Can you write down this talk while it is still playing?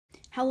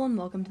Hello and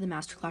welcome to the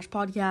Master Clash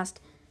podcast.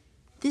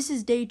 This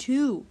is day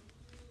 2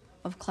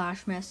 of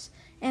Clash Mess,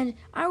 and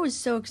I was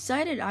so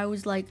excited. I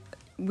was like,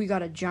 we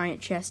got a giant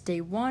chest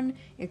day 1,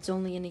 it's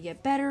only going to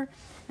get better,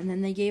 and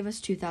then they gave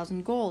us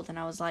 2,000 gold, and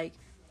I was like,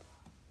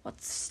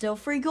 what's still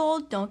free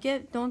gold? Don't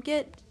get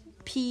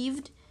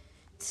peeved.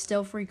 It's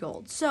still free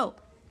gold. So,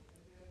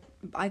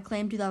 I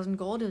claimed 2,000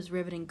 gold. It was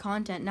riveting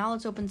content. Now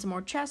let's open some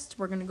more chests.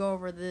 We're going to go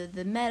over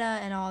the meta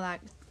and all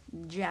that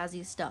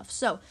jazzy stuff.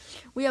 So,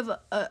 we have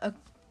a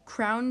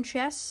crown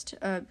chest,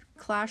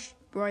 Clash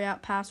Royale,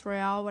 Pass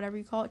Royale, whatever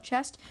you call it,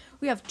 chest.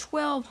 We have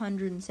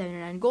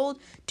 1,279 gold,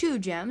 2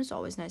 gems,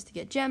 always nice to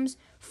get gems,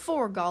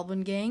 4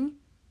 Goblin Gang,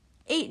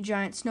 8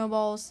 Giant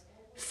Snowballs,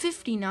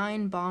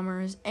 59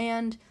 Bombers,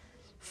 and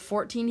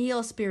 14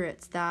 Heal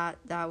Spirits. That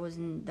was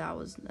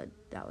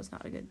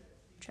not a good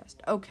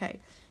chest. Okay,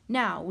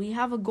 now we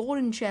have a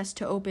golden chest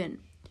to open.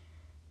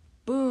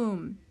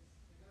 Boom.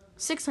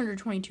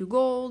 622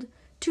 gold,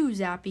 2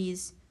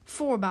 Zappies,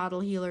 4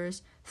 Battle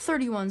Healers,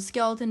 31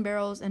 Skeleton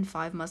Barrels, and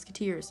 5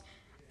 Musketeers.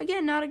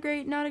 Again, not a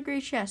great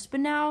chest. But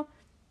now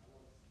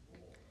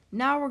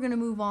we're gonna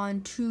move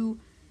on to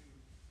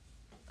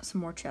some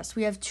more chests.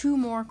 We have 2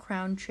 more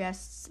crown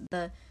chests,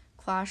 the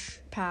Clash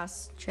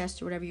Pass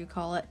chest or whatever you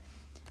call it.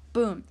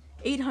 Boom,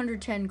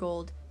 810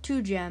 gold,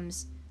 2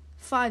 gems,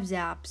 5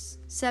 zaps,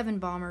 7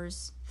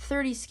 bombers,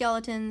 30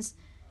 skeletons,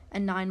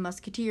 and 9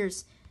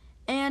 musketeers.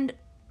 And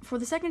for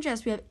the second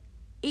chest, we have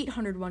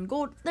 801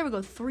 gold. There we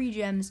go, 3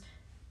 gems,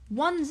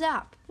 1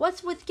 zap.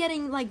 What's with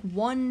getting like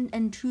 1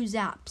 and 2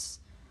 zaps?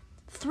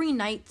 3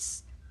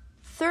 knights,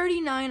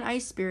 39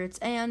 ice spirits,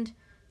 and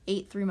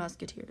 3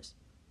 musketeers.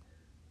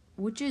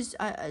 Which is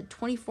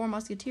 24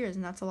 musketeers,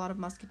 and that's a lot of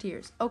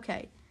musketeers.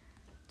 Okay,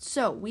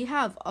 so we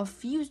have a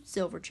few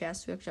silver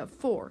chests. We actually have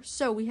 4.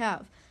 So we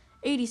have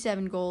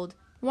 87 gold,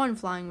 1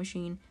 flying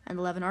machine, and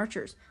 11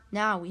 archers.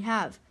 Now we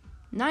have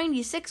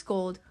 96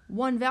 gold,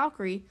 1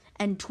 Valkyrie,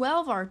 and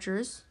 12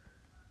 archers.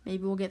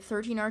 Maybe we'll get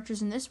 13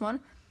 archers in this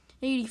one.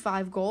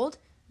 85 gold,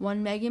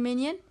 1 Mega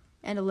Minion,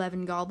 and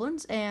 11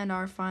 goblins. And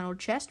our final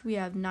chest, we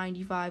have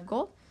 95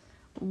 gold,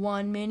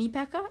 1 Mini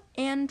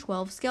P.E.K.K.A., and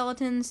 12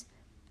 skeletons,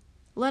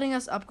 letting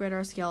us upgrade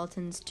our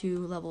skeletons to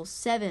level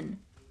 7.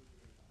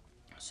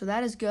 So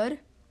that is good.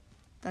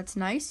 That's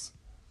nice.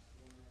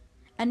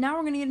 And now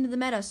we're going to get into the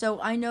meta. So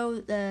I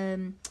know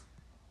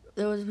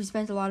we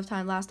spent a lot of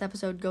time last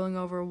episode going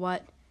over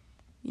what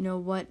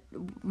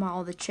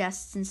all the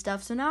chests and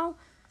stuff. So now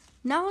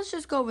let's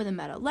just go over the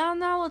meta.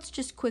 Now let's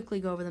just quickly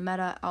go over the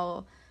meta.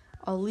 I'll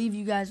leave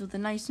you guys with a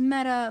nice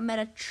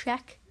meta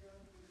check.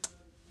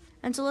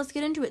 And so let's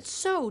get into it.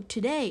 So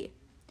today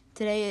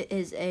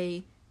is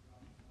a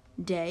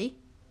day,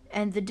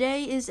 and the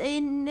day is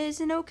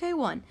an okay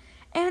one.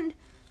 And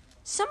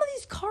some of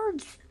these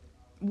cards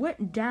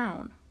went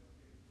down,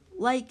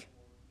 like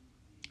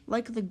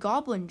the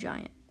Goblin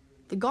Giant.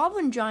 The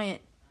Goblin Giant,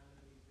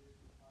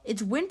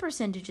 its win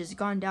percentage has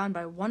gone down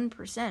by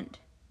 1%.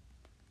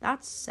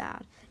 That's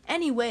sad.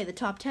 Anyway, the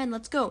top 10,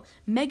 let's go.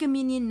 Mega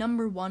Minion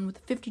number 1 with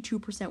a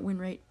 52% win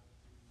rate.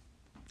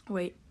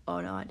 Wait,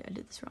 oh no, I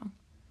did this wrong.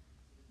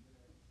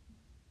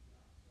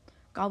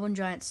 Goblin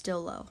Giant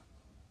still low.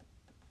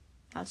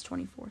 That's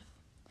 24th.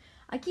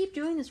 I keep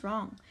doing this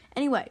wrong.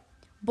 Anyway,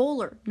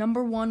 Bowler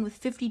number 1 with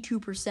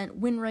 52%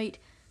 win rate.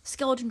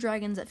 Skeleton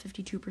Dragons at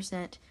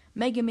 52%,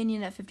 Mega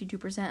Minion at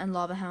 52%, and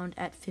Lava Hound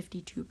at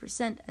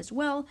 52% as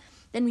well.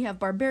 Then we have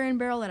Barbarian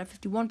Barrel at a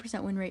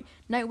 51% win rate,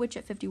 Night Witch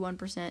at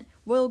 51%,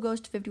 Royal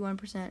Ghost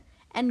 51%,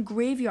 and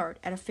Graveyard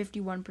at a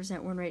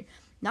 51% win rate.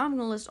 Now I'm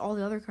going to list all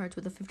the other cards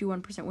with a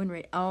 51% win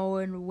rate. Oh,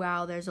 and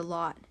wow, there's a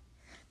lot.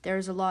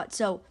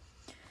 So,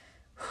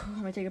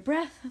 I'm going to take a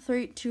breath.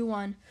 3, 2,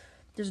 1.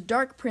 There's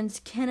Dark Prince,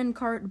 Cannon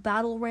Cart,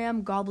 Battle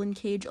Ram, Goblin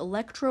Cage,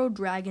 Electro,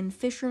 Dragon,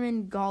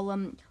 Fisherman,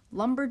 Golem,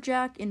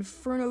 Lumberjack,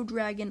 Inferno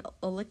Dragon,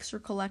 Elixir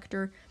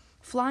Collector,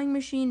 Flying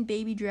Machine,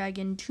 Baby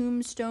Dragon,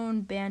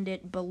 Tombstone,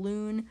 Bandit,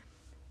 Balloon,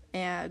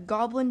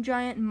 Goblin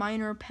Giant,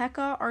 Miner,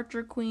 P.E.K.K.A.,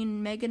 Archer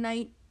Queen, Mega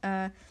Knight,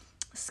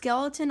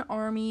 Skeleton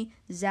Army,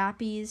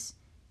 Zappies,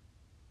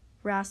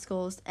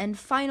 Rascals, and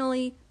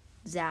finally,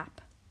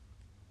 Zap.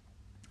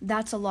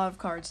 That's a lot of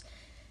cards.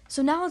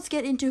 So now let's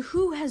get into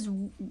who has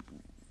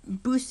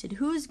boosted,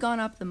 who's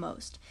gone up the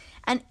most.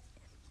 And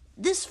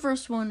this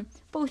first one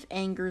both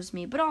angers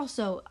me, but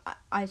also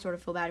I sort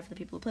of feel bad for the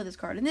people who play this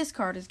card. And this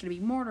card is going to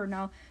be Mortar.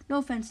 Now, no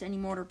offense to any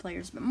Mortar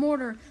players, but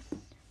Mortar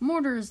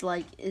is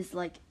like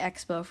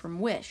Expo from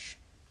Wish.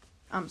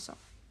 I'm sorry.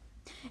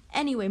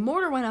 Anyway,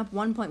 Mortar went up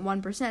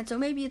 1.1%, so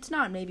maybe it's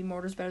not. Maybe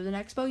Mortar's better than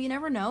Expo. You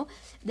never know.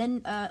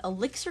 Then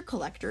Elixir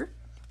Collector,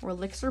 or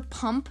Elixir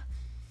Pump,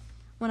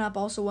 went up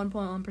also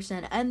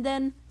 1.1%. And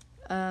then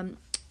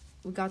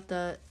we got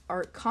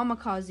our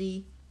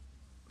Kamikaze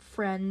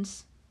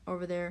friends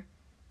over there,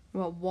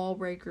 Wall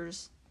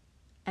Breakers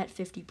at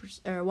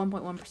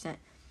 1.1%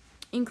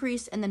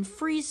 increase, and then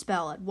Freeze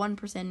Spell at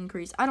 1%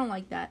 increase. I don't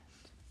like that.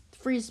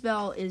 Freeze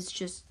Spell is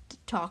just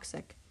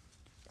toxic.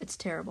 It's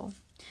terrible.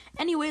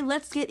 Anyway,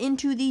 let's get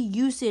into the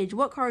usage.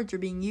 What cards are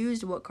being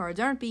used? What cards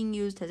aren't being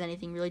used? Has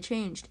anything really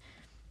changed?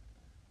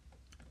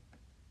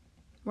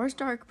 Where's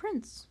Dark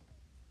Prince?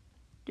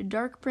 Did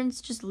Dark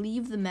Prince just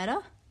leave the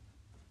meta?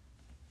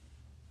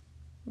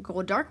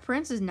 Well, Dark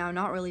Prince is now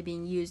not really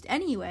being used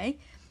anyway.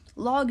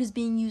 Log is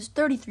being used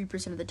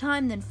 33% of the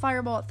time, then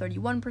Fireball at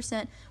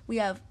 31%. We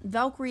have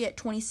Valkyrie at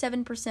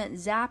 27%,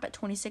 Zap at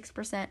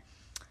 26%,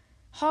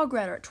 Hog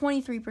Rider at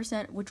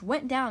 23%, which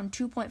went down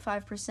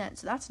 2.5%,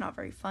 so that's not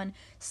very fun.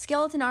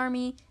 Skeleton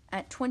Army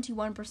at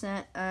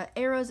 21%,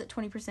 Arrows at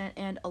 20%,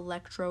 and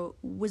Electro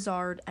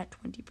Wizard at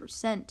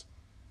 20%.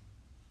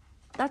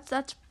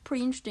 That's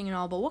pretty interesting and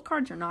all, but what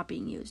cards are not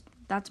being used?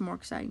 That's more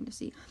exciting to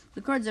see.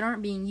 The cards that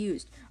aren't being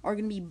used are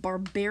going to be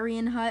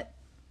Barbarian Hut,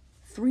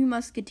 Three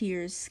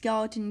Musketeers,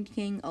 Skeleton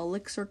King,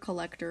 Elixir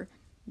Collector,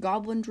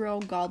 Goblin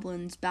Drill,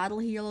 Goblins, Battle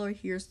Healer,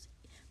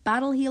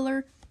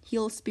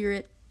 Heal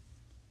Spirit,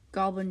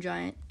 Goblin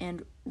Giant,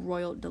 and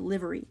Royal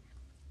Delivery.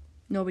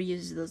 Nobody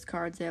uses those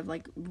cards. They have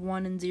like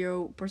 1 and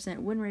 0%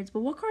 win rates.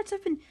 But what cards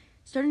have been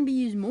starting to be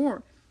used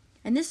more?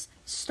 And this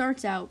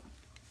starts out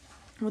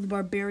with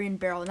Barbarian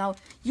Barrel. Now,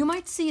 you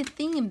might see a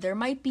theme. There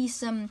might be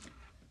some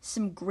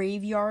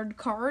graveyard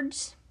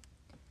cards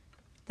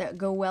that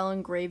go well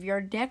in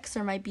graveyard decks.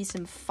 There might be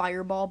some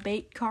Fireball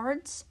bait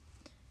cards.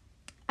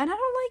 And I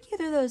don't like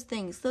either of those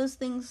things. Those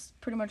things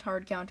pretty much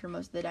hard counter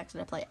most of the decks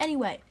that I play.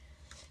 Anyway,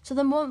 so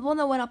the one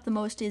that went up the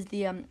most is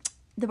the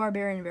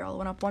Barbarian Barrel. It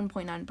went up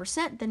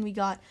 1.9%. Then we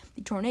got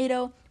the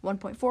Tornado,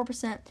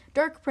 1.4%.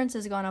 Dark Prince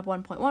has gone up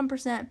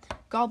 1.1%.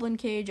 Goblin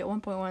Cage at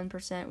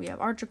 1.1%. We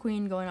have Archer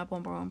Queen going up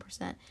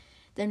 1.1%.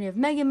 Then we have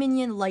Mega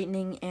Minion,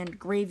 Lightning, and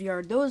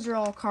Graveyard. Those are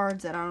all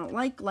cards that I don't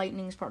like.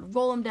 Lightning is part of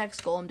Golem decks.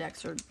 Golem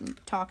decks are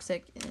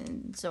toxic,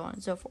 and so on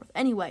and so forth.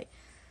 Anyway,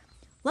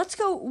 let's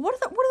go. What are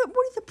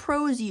the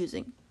pros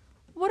using?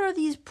 What are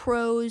these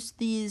pros?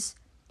 These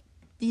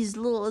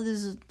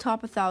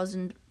top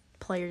 1,000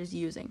 players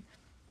using?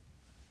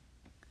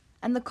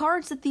 And the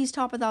cards that these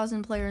top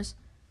 1,000 players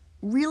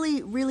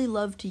really, really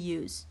love to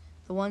use,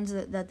 the ones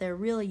that they're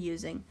really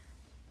using,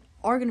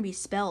 are going to be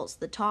spells.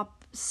 The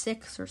top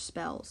 6 are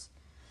spells.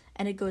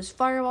 And it goes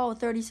Fireball with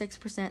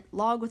 36%,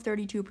 Log with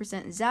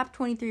 32%, Zap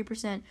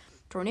 23%,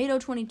 Tornado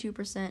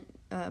 22%,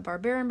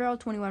 Barbarian Barrel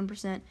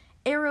 21%,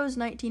 Arrows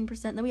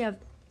 19%. Then we have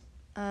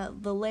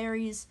the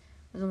Larrys.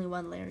 There's only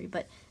one Larry,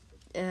 but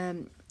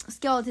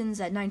Skeletons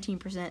at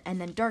 19%,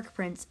 and then Dark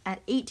Prince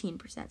at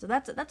 18%. So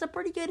that's a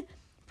pretty good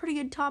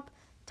top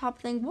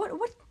thing.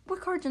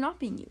 What cards are not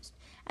being used?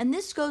 And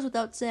this goes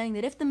without saying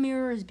that if the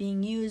mirror is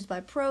being used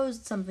by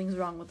pros, something's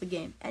wrong with the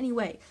game.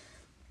 Anyway,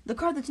 the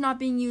card that's not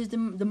being used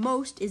the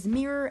most is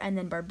Mirror, and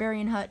then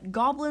Barbarian Hut,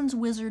 Goblins,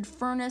 Wizard,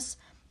 Furnace,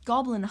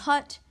 Goblin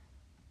Hut.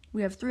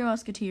 We have Three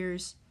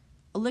Musketeers,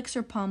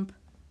 Elixir Pump,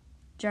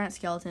 Giant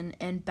Skeleton,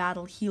 and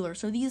Battle Healer.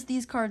 So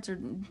these cards are,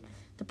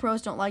 the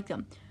pros don't like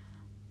them.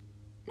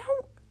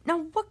 Now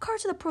what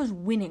cards are the pros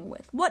winning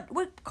with? What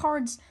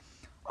cards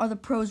are the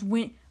pros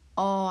win?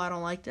 Oh, I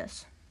don't like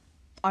this.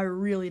 I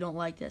really don't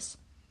like this.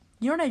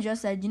 You know what I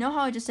just said? You know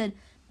how I just said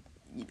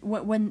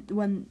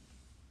when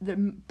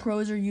the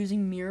pros are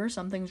using Mirror,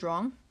 something's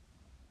wrong?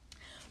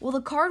 Well,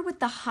 the card with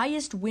the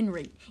highest win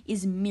rate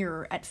is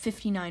Mirror at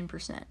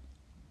 59%.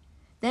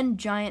 Then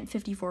Giant,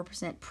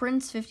 54%.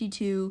 Prince,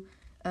 52%.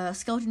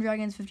 Skeleton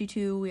Dragons,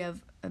 52%. We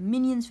have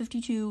Minions,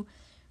 52%.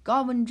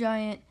 Goblin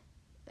Giant,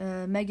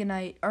 Mega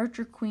Knight,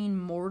 Archer Queen,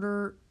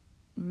 Mortar,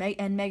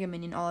 and Mega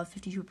Minion all have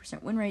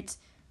 52% win rates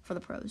for the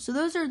pros. So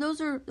those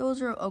are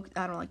okay.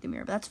 I don't like the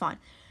Mirror, but that's fine.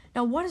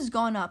 Now, what has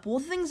gone up? Well,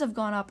 the things that have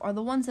gone up are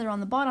the ones that are on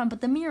the bottom,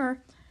 but the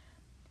Mirror,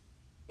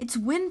 its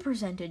win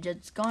percentage,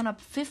 it's gone up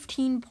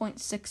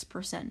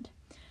 15.6%.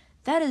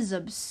 That is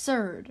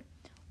absurd.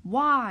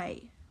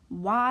 Why?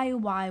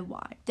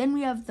 Then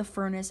we have the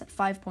Furnace at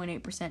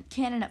 5.8%,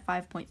 Cannon at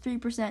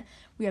 5.3%.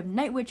 We have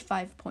Night Witch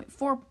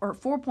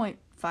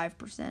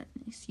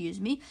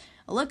 4.5%,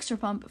 Elixir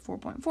Pump at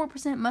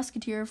 4.4%,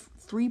 Musketeer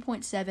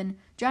 3.7%,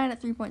 Giant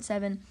at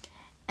 3.7%,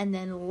 and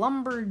then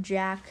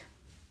Lumberjack,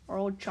 our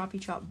old Choppy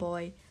Chop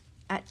boy,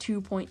 at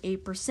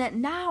 2.8%.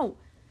 Now,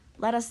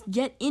 let us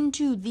get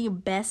into the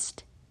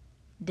best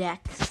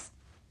decks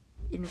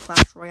in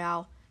Clash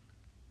Royale.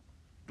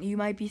 You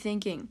might be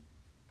thinking,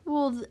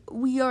 well,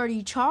 we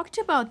already talked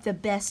about the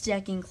best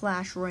deck in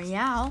Clash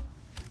Royale,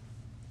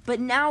 but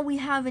now we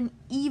have an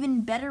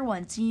even better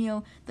one.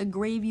 So, the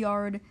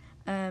Graveyard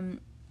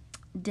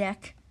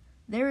deck.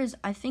 There is,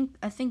 I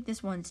think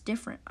this one's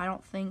different. I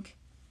don't think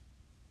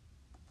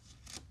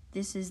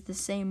this is the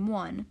same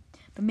one,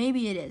 but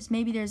maybe it is.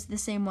 Maybe there's the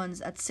same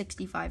ones at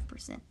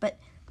 65%. But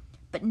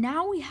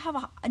now we have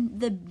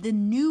the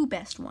new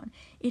best one.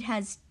 It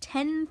has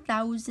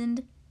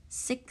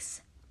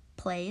 10,006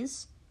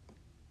 plays.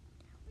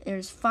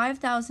 There's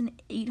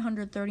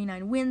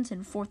 5,839 wins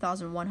and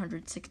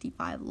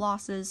 4,165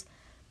 losses.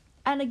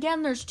 And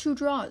again, there's 2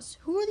 draws.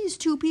 Who are these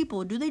 2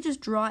 people? Do they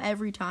just draw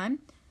every time?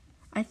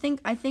 I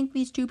think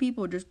these 2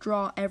 people just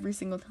draw every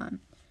single time.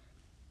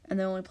 And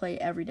they only play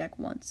every deck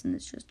once, and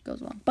this just goes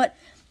along. But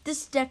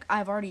this deck,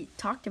 I've already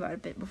talked about a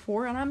bit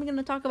before, and I'm going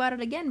to talk about it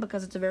again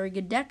because it's a very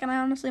good deck, and I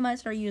honestly might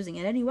start using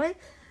it anyway.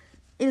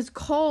 It is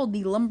called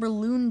the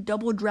Lumberloon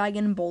Double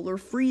Dragon Bowler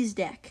Freeze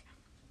deck.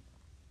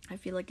 I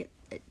feel like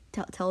it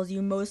tells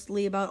you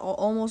mostly about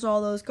almost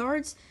all those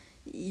cards.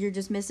 You're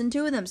just missing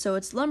two of them. So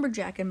it's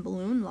Lumberjack and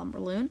Balloon,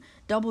 Lumberloon,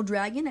 Double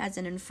Dragon as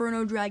an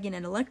Inferno Dragon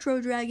and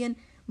Electro Dragon,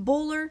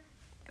 Bowler,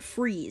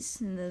 Freeze.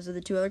 And those are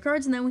the two other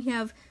cards. And then we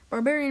have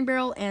Barbarian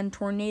Barrel and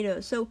Tornado.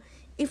 So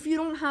if you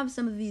don't have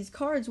some of these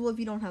cards, well, if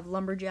you don't have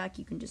Lumberjack,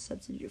 you can just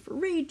substitute for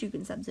Rage, you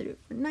can substitute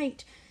for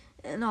Night,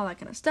 and all that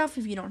kind of stuff.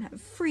 If you don't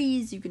have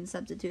Freeze, you can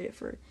substitute it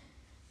for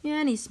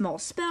any small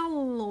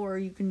spell, or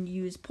you can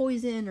use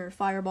Poison or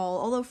Fireball,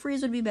 although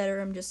Freeze would be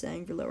better, I'm just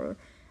saying, for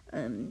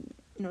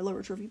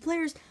lower trophy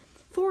players.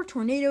 For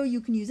Tornado,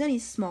 you can use any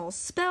small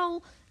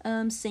spell,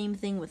 same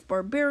thing with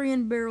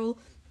Barbarian Barrel.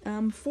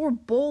 For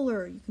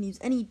Bowler, you can use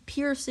any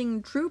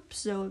piercing troop,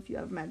 so if you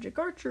have Magic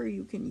Archer,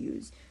 you can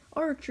use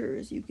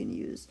archers, you can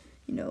use,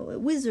 a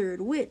wizard,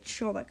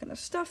 witch, all that kind of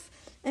stuff.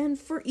 And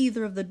for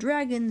either of the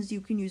dragons,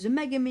 you can use a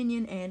mega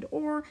minion and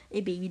or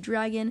a baby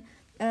dragon.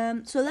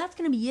 So that's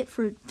going to be it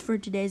for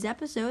today's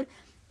episode.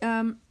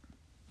 I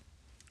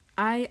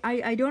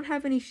don't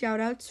have any shout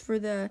outs for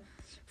the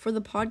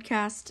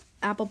podcast,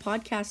 Apple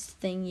Podcast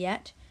thing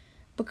yet,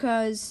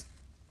 because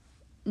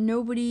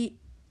nobody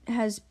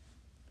has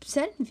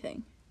said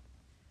anything.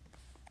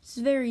 It's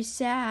very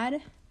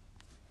sad.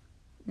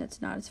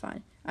 That's not, it's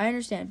fine. I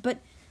understand. But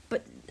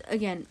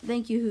again,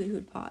 thank you,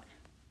 Hoot Pot.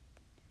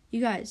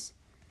 You guys,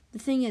 the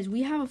thing is,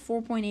 we have a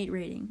 4.8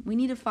 rating. We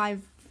need a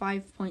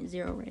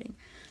 5.0 rating.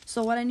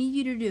 So what I need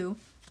you to do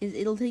is,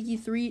 it'll take you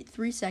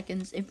three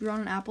seconds. If you're on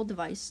an Apple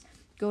device,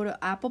 go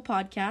to Apple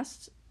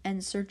Podcasts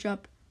and search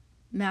up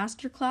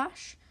Master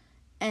Clash,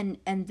 and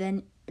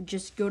then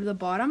just go to the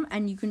bottom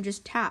and you can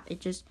just tap.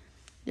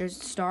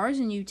 There's stars,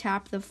 and you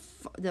tap the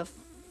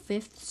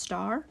fifth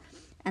star,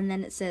 and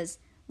then it says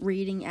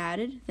rating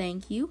added.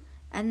 Thank you.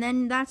 And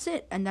then that's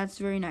it, and that's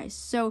very nice.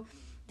 So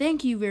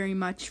thank you very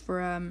much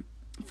for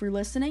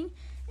listening.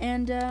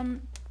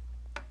 And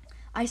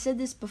I said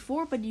this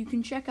before, but you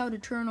can check out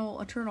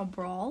Eternal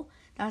Brawl.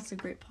 That's a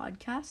great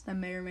podcast. I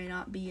may or may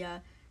not be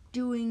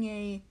doing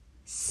a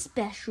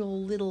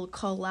special little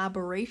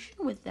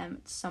collaboration with them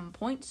at some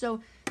point.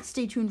 So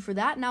stay tuned for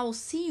that. And I will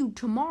see you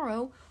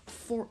tomorrow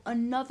for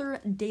another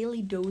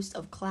daily dose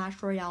of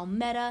Clash Royale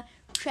meta,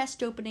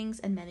 chest openings,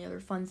 and many other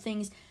fun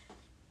things.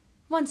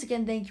 Once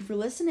again, thank you for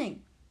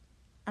listening.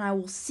 And I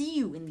will see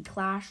you in the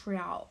Clash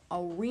Royale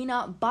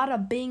arena.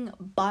 Bada bing,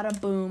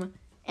 bada boom,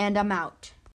 and I'm out.